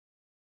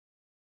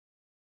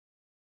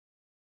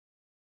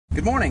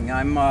Good morning.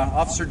 I'm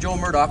Officer Joe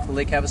Murdoch, the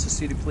Lake Havasu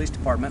City Police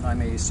Department.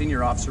 I'm a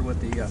senior officer with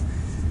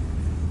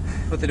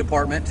the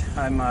department.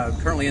 I'm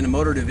currently in the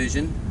motor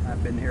division.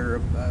 I've been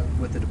here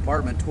with the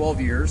department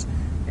 12 years,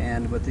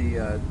 and with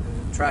the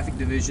traffic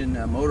division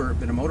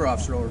been a motor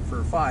officer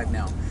for 5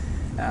 now.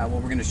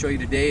 What we're going to show you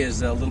today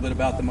is a little bit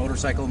about the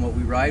motorcycle and what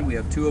we ride. We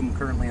have 2 of them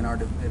currently in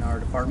our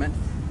department.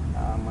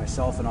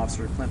 Myself and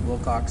Officer Clint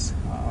Wilcox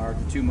are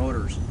the 2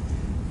 motors.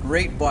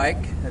 Great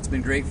bike. That's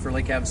been great for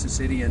Lake Havasu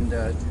City, and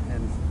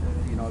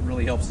you know, it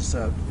really helps us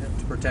to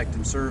protect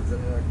and serve the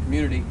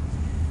community.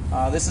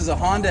 This is a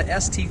Honda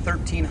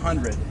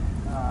ST1300.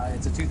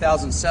 It's a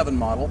 2007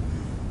 model.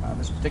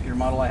 This particular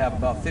model, I have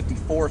about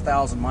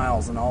 54,000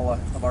 miles on all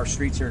of our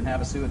streets here in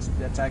Havasu.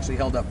 It's actually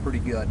held up pretty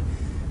good.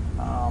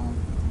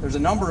 There's a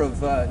number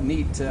of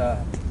neat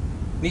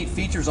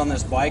features on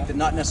this bike that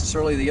not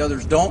necessarily the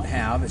others don't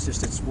have. It's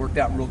just it's worked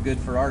out real good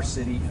for our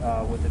city.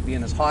 With it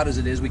being as hot as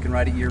it is, we can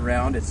ride it year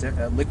round. It's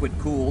liquid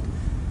cooled.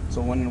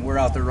 So when we're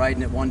out there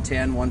riding at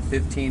 110,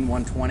 115,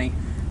 120,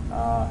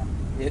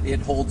 it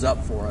holds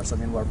up for us. I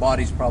mean, our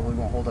bodies probably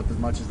won't hold up as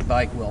much as the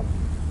bike will,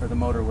 or the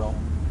motor will.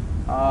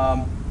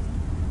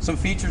 Some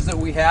features that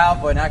we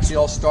have, and actually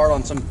I'll start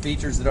on some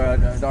features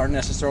that aren't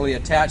necessarily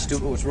attached to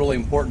it, but what's really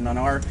important on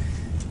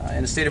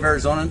in the state of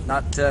Arizona,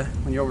 not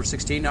when you're over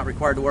 16, not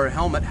required to wear a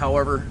helmet.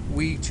 However,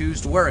 we choose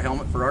to wear a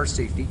helmet for our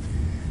safety.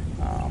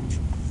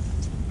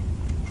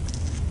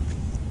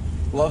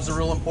 Gloves are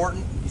real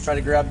important. You try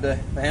to grab the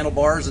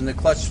handlebars and the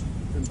clutch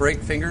and brake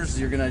fingers,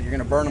 you're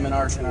gonna burn them in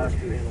our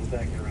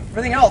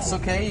everything else.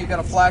 Okay, you've got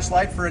a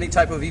flashlight for any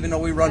type of, even though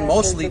we run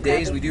mostly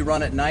days, we do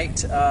run at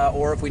night,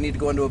 or if we need to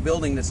go into a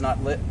building that's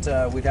not lit,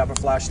 we'd have a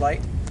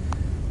flashlight.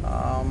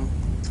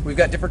 We've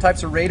got different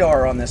types of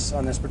radar on this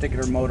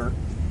particular motor.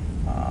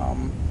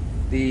 Come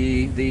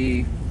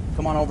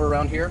on over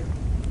around here.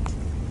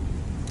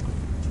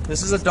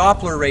 This is a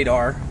Doppler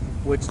radar,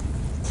 which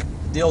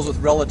deals with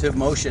relative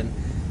motion.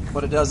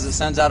 What it does is it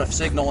sends out a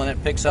signal, and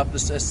it picks up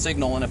this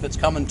signal, and if it's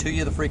coming to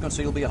you, the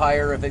frequency will be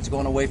higher. If it's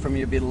going away from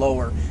you, it'll be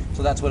lower.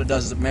 So that's what it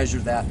does, is it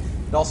measures that.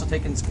 It also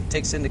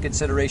takes into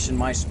consideration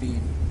my speed.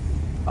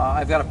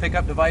 I've got a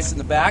pickup device in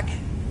the back,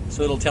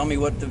 so it'll tell me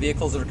what the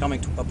vehicles that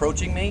are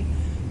approaching me.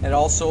 And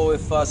also,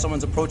 if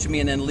someone's approaching me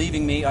and then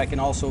leaving me, I can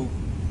also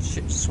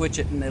switch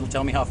it, and it'll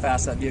tell me how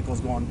fast that vehicle is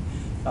going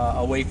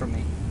away from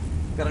me.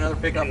 Got another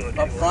pickup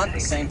up front, the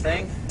same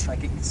thing. I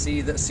can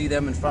see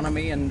them in front of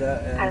me and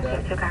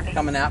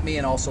coming at me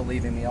and also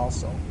leaving me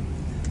also.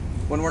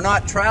 When we're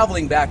not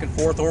traveling back and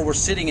forth, or we're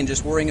sitting and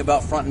just worrying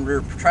about front and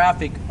rear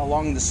traffic,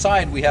 along the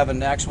side we have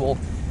an actual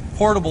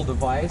portable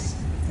device,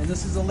 and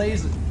this is a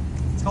laser.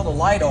 It's called a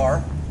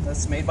LiDAR.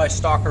 That's made by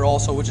Stalker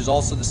also, which is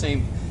also the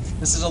same.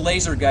 This is a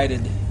laser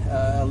guided,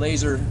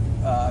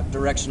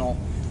 directional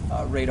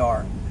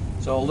radar.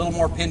 So a little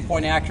more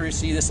pinpoint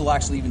accuracy. This will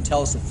actually even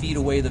tell us the feet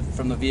away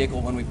from the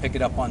vehicle when we pick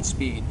it up on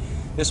speed.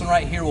 This one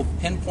right here will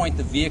pinpoint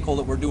the vehicle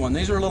that we're doing.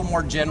 These are a little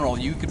more general.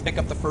 You can pick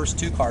up the first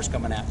 2 cars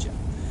coming at you.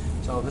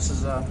 So this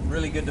is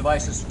really good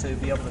devices to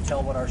be able to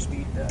tell what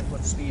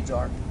the speeds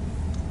are.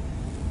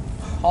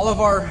 All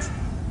of our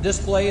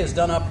display is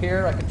done up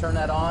here. I can turn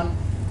that on.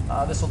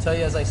 This will tell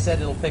you, as I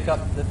said, it'll pick up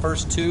the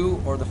first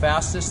 2 or the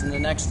fastest and the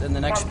next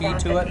speed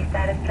to it.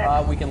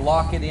 We can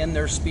lock it in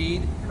their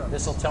speed.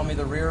 This will tell me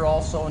the rear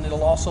also, and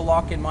it'll also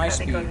lock in my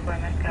speed.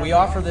 We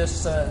offer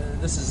this.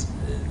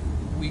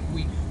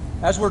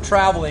 As we're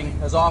traveling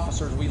as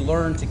officers, we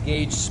learn to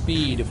gauge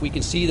speed. If we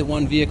can see that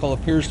one vehicle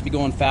appears to be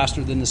going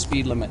faster than the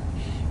speed limit,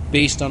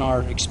 based on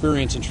our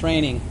experience and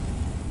training,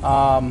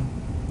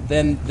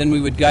 then we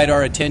would guide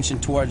our attention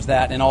towards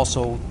that, and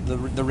also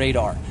the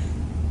radar.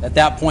 At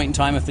that point in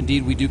time, if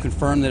indeed we do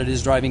confirm that it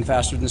is driving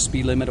faster than the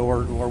speed limit,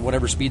 or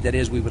whatever speed that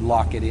is, we would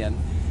lock it in.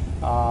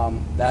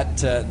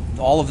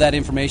 All of that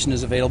information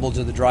is available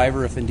to the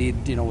driver. If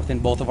indeed, within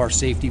both of our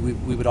safety,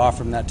 we would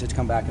offer them that to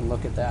come back and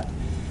look at that.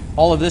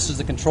 All of this is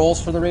the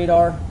controls for the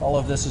radar. All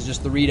of this is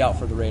just the readout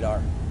for the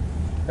radar.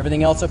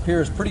 Everything else up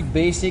here is pretty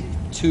basic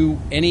to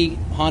any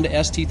Honda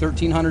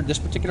ST1300. This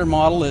particular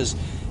model is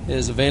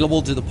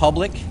available to the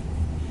public.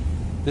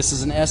 This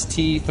is an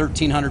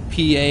ST1300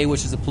 PA,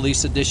 which is the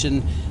police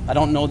edition. I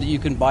don't know that you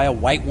can buy a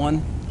white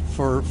one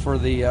for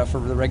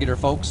the regular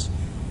folks,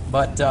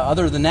 but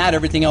other than that,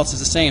 everything else is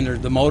the same.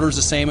 The motor's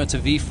the same. It's a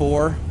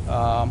V4.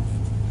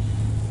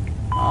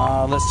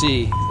 Let's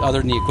see, other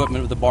than the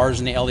equipment with the bars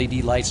and the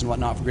LED lights and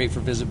whatnot, great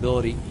for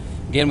visibility.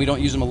 Again, we don't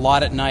use them a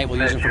lot at night.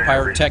 We'll use them for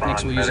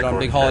pyrotechnics. We'll use it on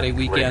big holiday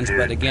weekends.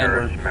 But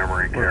again,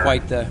 we're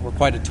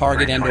quite a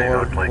target,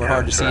 and/or we're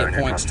hard to see at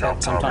points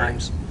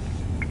sometimes.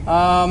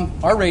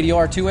 Our radio,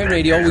 our 2-way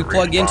radio, we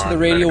plug into the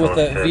radio with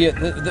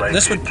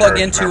this would plug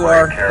into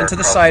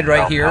the side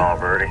right here.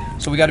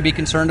 So we got to be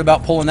concerned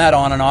about pulling that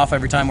on and off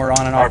every time we're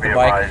on and off the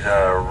bike.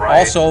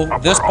 Also,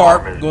 this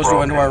part goes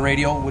into our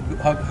radio, would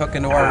hook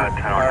into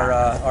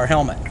our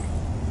helmet.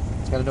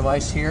 It's got a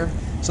device here,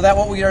 so that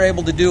what we are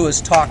able to do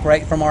is talk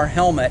right from our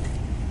helmet,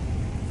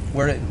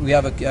 where we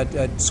have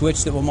a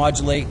switch that will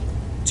modulate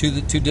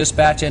to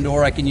dispatch, and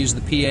or I can use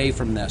the PA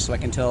from this, so I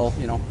can tell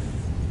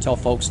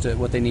folks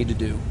what they need to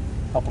do.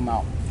 help them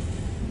out.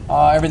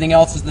 Everything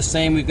else is the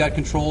same. We've got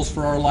controls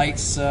for our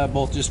lights,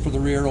 both just for the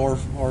rear or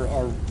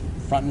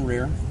front and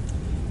rear.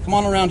 Come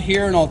on around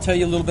here and I'll tell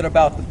you a little bit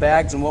about the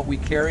bags and what we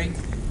carry.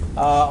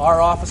 Our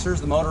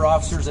officers, the motor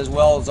officers, as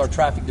well as our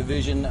traffic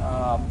division,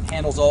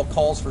 handles all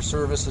calls for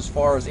service as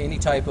far as any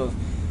type of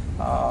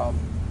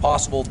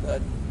possible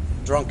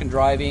drunken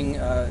driving,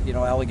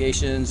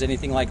 allegations,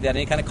 anything like that,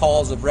 any kind of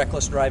calls of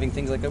reckless driving,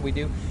 things like that we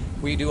do.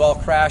 We do all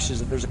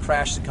crashes. If there's a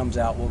crash that comes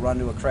out, we'll run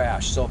to a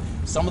crash. So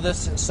some of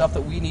this stuff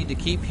that we need to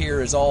keep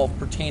here is all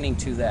pertaining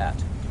to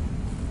that.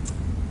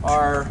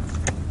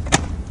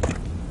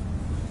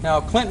 Now,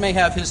 Clint may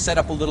have his set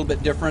up a little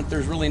bit different.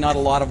 There's really not a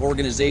lot of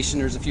organization.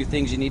 There's a few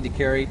things you need to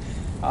carry.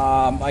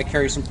 I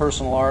carry some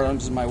personal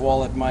items in my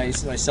wallet, my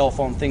cell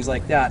phone, things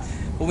like that.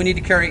 But we need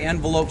to carry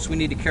envelopes. We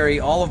need to carry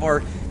all of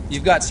our...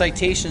 You've got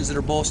citations that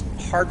are both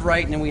hard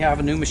write, and then we have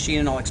a new machine,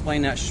 and I'll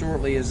explain that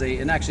shortly.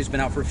 And actually, it's been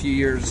out for a few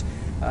years.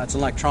 It's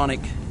an electronic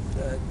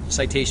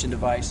citation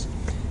device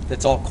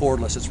that's all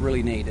cordless. It's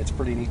really neat. It's a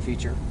pretty neat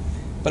feature.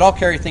 But I'll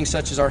carry things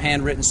such as our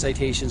handwritten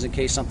citations in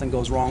case something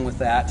goes wrong with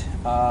that.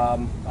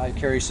 I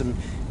carry some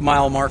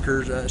mile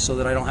markers so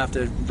that I don't have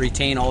to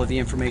retain all of the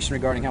information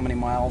regarding how many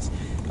miles.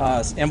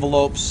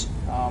 Envelopes.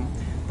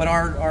 But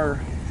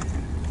our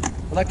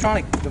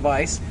electronic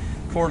device,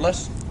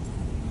 cordless,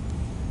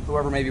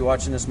 whoever may be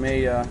watching this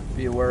may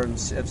be aware and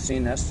have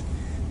seen this.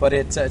 But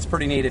it's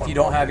pretty neat. If you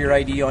don't have your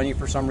ID on you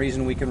for some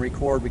reason, we can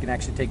record. We can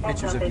actually take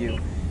pictures of you.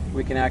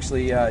 We can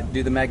actually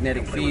do the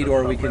magnetic feed,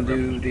 or we can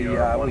do the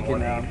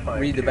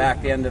read the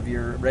back end of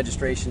your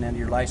registration and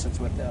your license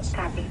with this.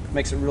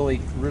 Makes it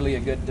really a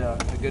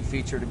good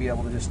feature to be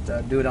able to just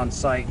do it on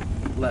site,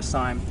 less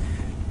time.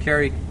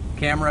 Carry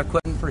camera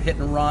equipment for hit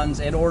and runs,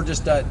 and or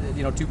just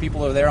two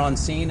people are there on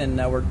scene, and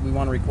we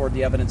want to record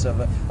the evidence of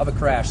a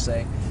crash,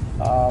 say.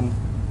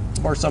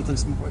 Or something,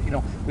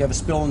 we have a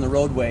spill in the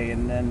roadway,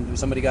 and then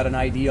somebody got an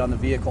ID on the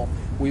vehicle.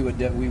 We would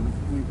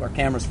our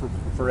cameras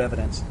for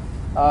evidence.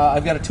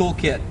 I've got a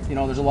toolkit.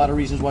 There's a lot of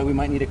reasons why we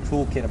might need a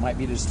toolkit. It might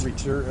be just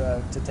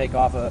to take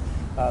off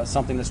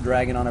something that's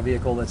dragging on a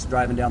vehicle that's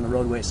driving down the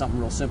roadway, something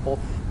real simple,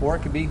 or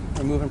it could be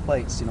removing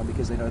plates,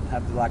 because they don't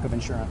have the lack of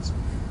insurance.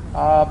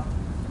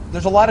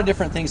 There's a lot of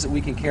different things that we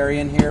can carry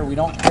in here. We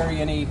don't carry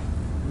any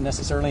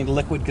necessarily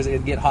liquid because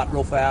it'd get hot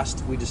real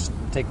fast. We just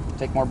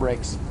take more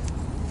breaks.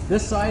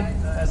 This side,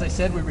 as I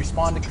said, we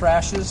respond to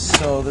crashes,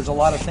 so there's a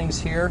lot of things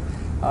here.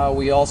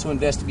 We also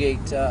investigate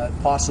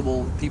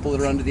possible people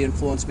that are under the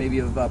influence, maybe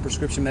of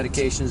prescription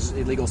medications,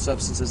 illegal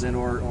substances, and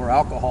or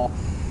alcohol.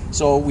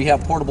 So we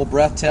have portable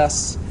breath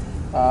tests.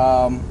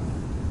 Again,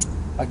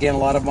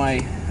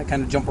 I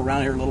kind of jump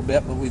around here a little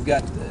bit, but we've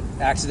got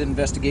accident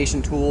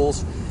investigation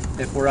tools.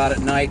 If we're out at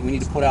night, we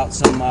need to put out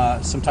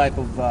some type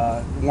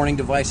of warning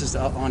devices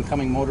to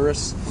oncoming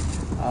motorists.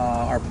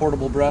 Our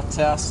portable breath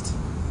test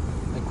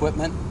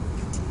equipment.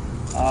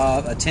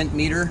 A tint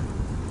meter,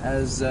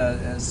 as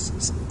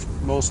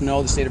most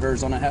know, the state of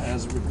Arizona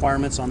has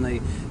requirements on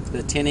the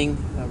tinting,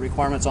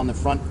 requirements on the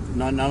front,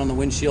 not on the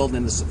windshield,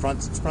 and the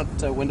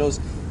front windows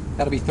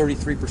got to be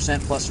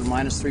 33% plus or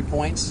minus 3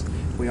 points.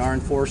 We are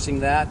enforcing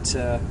that.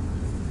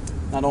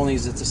 Not only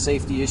is it a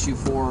safety issue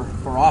for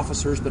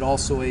officers, but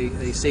also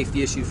a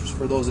safety issue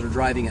for those that are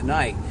driving at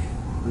night.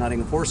 We're not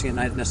enforcing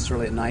it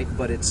necessarily at night,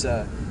 but it's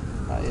got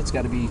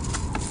to be.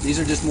 These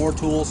are just more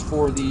tools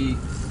for the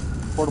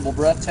portable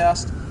breath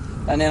test.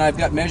 And then I've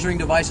got measuring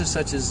devices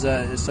such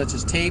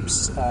as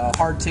tapes,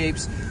 hard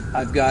tapes.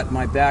 I've got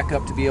my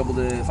backup to be able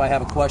to, if I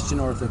have a question,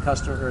 or if the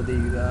customer or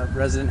the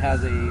resident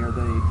or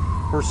the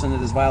person that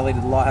has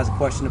violated the law has a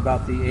question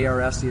about the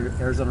ARS, the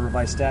Arizona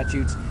Revised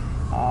Statutes.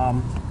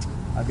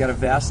 I've got a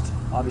vest.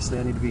 Obviously,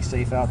 I need to be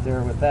safe out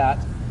there with that.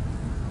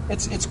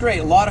 It's great.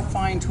 A lot of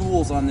fine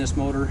tools on this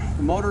motor.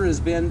 The motor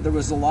there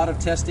was a lot of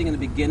testing in the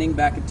beginning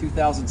back in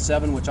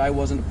 2007, which I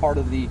wasn't a part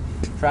of the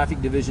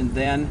traffic division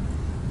then.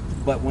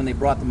 But when they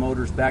brought the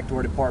motors back to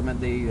our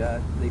department, they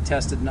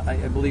tested,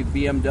 I believe,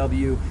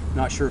 BMW,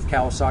 not sure if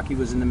Kawasaki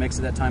was in the mix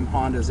at that time,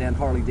 Hondas and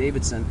Harley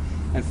Davidson.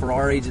 And for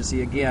our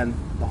agency, again,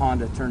 the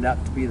Honda turned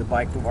out to be the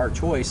bike of our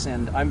choice,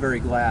 and I'm very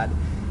glad.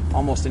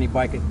 Almost any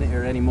bike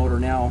or any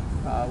motor now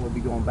would be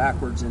going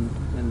backwards and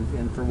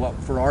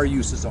for our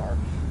uses are.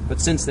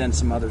 But since then,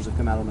 some others have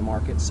come out on the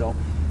market. So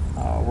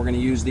we're going to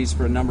use these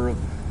for a number of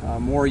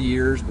more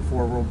years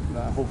before we'll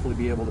hopefully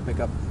be able to pick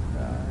up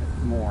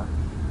more.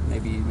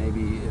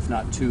 Maybe if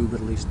not two, but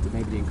at least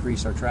maybe to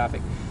increase our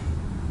traffic.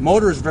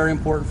 Motor is very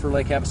important for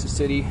Lake Havasu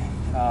City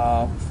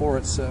for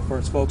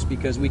its folks,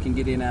 because we can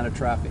get in and out of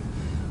traffic.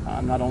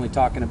 I'm not only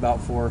talking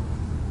about for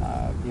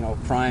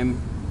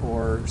crime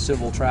or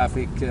civil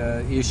traffic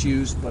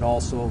issues, but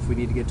also if we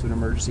need to get to an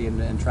emergency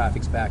and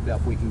traffic's backed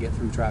up, we can get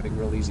through traffic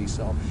real easy.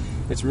 So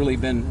it's really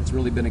been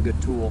a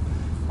good tool.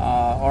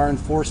 Our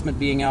enforcement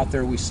being out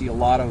there, we see a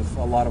lot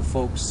of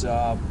folks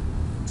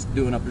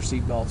doing up their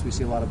seat belts. We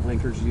see a lot of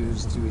blinkers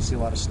used. We see a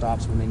lot of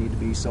stops when they need to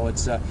be. So I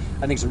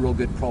think it's a real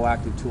good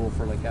proactive tool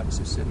for Lake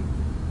Havasu City.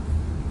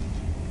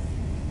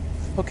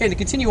 Okay, to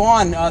continue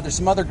on, there's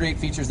some other great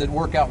features that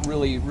work out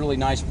really, really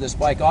nice with this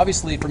bike.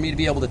 Obviously, for me to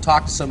be able to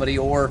talk to somebody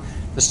or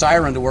the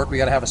siren to work, we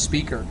got to have a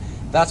speaker.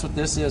 That's what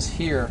this is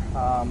here.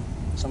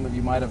 Some of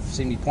you might have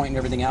seen me pointing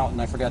everything out,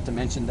 and I forgot to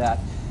mention that.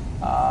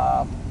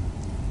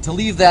 To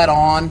leave that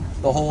on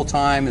the whole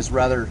time is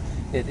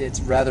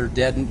it's rather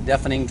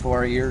deafening to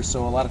our ears.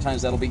 So a lot of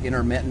times that'll be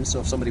intermittent.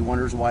 So if somebody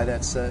wonders why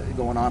that's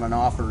going on and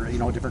off, or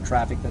different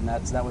traffic, then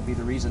that would be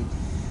the reason.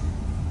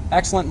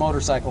 Excellent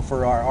motorcycle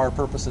for our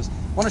purposes.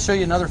 I want to show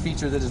you another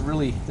feature that's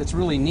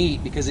really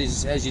neat, because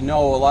as you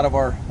know, a lot of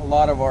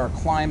our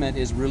climate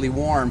is really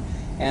warm,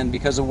 and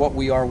because of what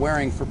we are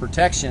wearing for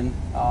protection,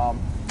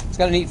 it's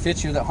got a neat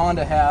feature that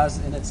Honda has,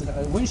 and it's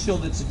a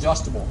windshield that's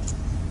adjustable,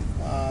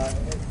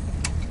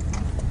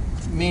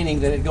 meaning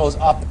that it goes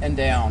up and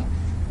down.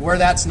 Where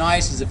that's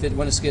nice is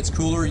when it gets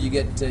cooler, you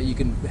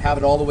can have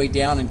it all the way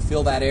down and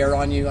feel that air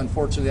on you.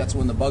 Unfortunately, that's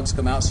when the bugs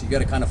come out, so you got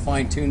to kind of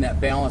fine tune that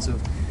balance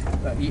of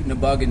eating a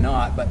bug and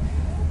not. But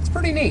it's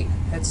pretty neat.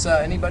 It's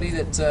anybody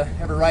that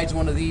ever rides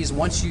one of these,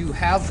 once you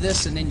have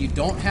this and then you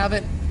don't have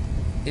it,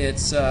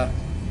 it's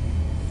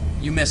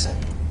you miss it.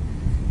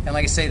 And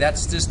like I say,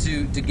 that's just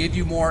to give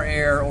you more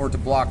air or to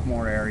block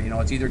more air.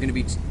 It's either going to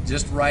be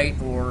just right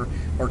or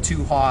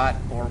too hot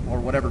or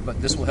whatever,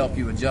 but this will help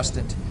you adjust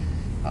it.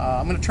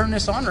 I'm going to turn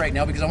this on right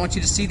now because I want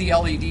you to see the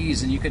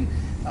LEDs, and you can,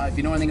 if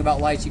you know anything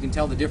about lights, you can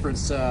tell the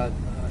difference, the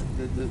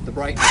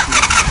brightness.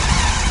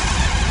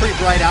 Pretty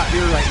bright out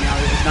here right now.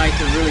 At night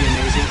they're really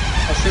amazing.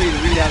 I'll show you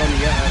the readout on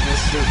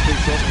this here pretty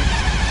shortly.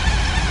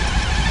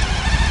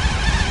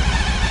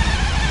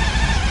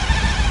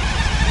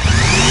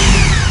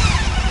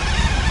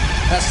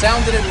 That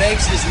sound that it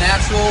makes is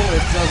natural.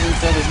 It doesn't.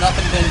 There's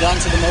nothing been done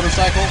to the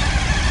motorcycle.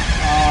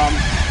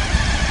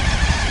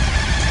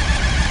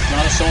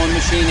 Not a sewing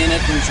machine in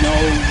it. There's no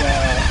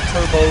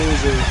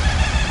turbos or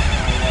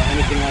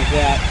anything like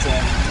that.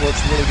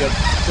 Works really good.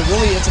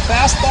 It's a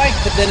fast bike,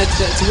 but then it's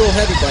a real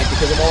heavy bike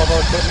because of all of our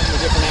equipment and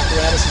the different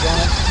apparatuses on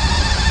it.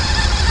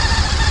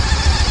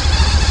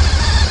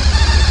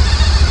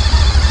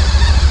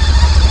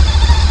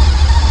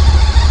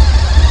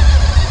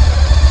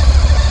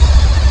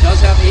 It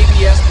does have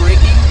ABS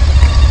braking,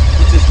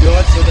 which is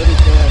good, so that it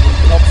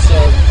helps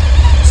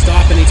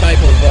stop any type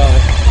of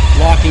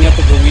locking up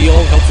of the wheel.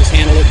 Helps us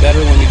handle it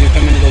better when we do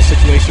come into those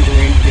situations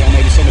where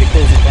maybe somebody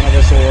pulls in front of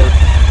us, or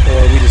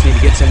we just need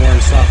to get somewhere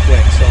and stop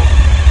quick. So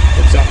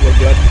works out real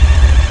good.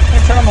 I'm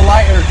gonna turn on the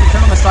light, or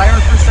turn on the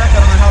siren for a sec. I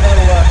don't know how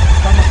that'll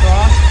come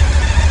across.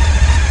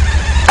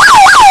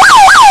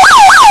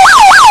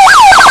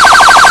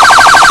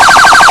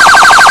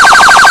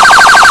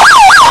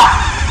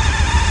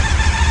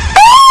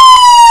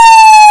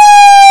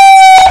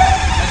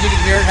 As you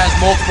can hear, it has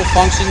multiple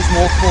functions,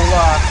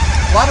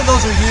 a lot of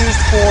those are used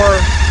for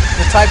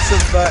the types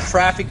of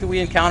traffic that we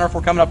encounter. If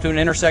we're coming up to an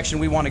intersection,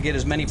 we want to get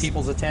as many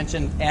people's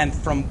attention, and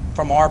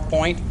from our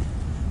point.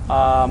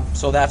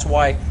 So that's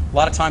why a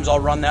lot of times I'll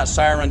run that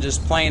siren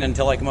just plain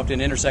until I come up to an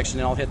intersection,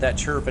 and I'll hit that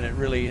chirp, and it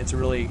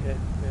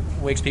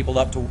wakes people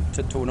up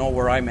to know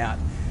where I'm at.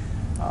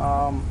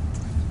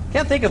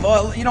 Can't think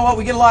of, you know what,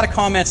 we get a lot of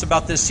comments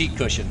about this seat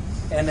cushion,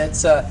 and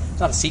it's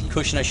not a seat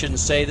cushion, I shouldn't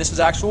say. This is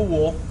actual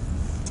wool.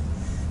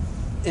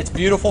 It's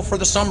beautiful for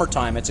the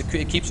summertime. It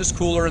keeps us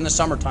cooler in the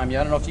summertime. I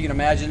don't know if you can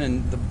imagine,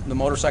 and the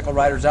motorcycle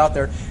riders out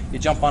there, you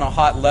jump on a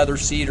hot leather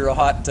seat or a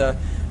hot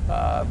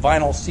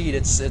vinyl seat.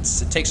 It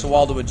takes a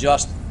while to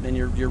adjust, and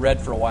you're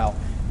red for a while.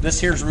 This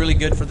here is really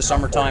good for the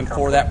summertime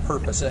for that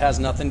purpose. It has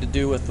nothing to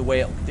do with the way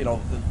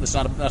it's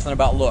nothing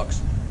about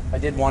looks. I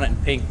did want it in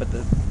pink, but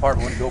the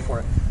department wouldn't go for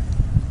it.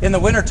 In the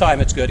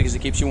wintertime, it's good because it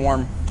keeps you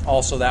warm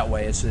also that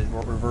way. It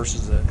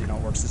reverses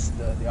works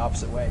the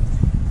opposite way.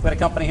 We had a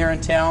company here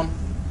in town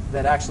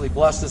that actually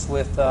blessed us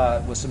with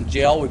some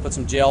gel. We put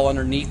some gel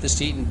underneath the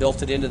seat and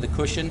built it into the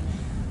cushion.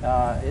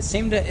 It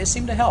seemed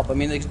to help. I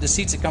mean, the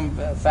seats that come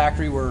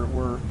factory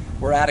were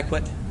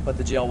adequate, but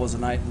the gel was a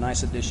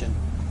nice addition.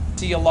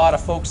 See a lot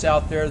of folks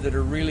out there that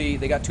are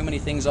they got too many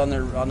things on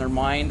their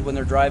mind when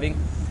they're driving.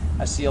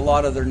 I see a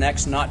lot of their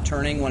necks not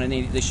turning when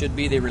they should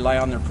be. They rely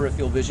on their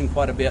peripheral vision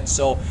quite a bit.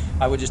 So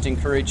I would just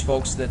encourage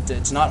folks that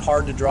it's not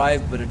hard to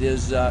drive, but it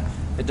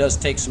does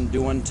take some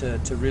doing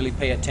to really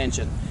pay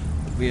attention.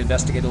 We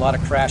investigate a lot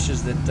of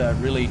crashes that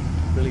really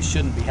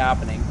shouldn't be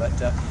happening.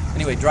 But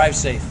anyway, drive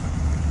safe.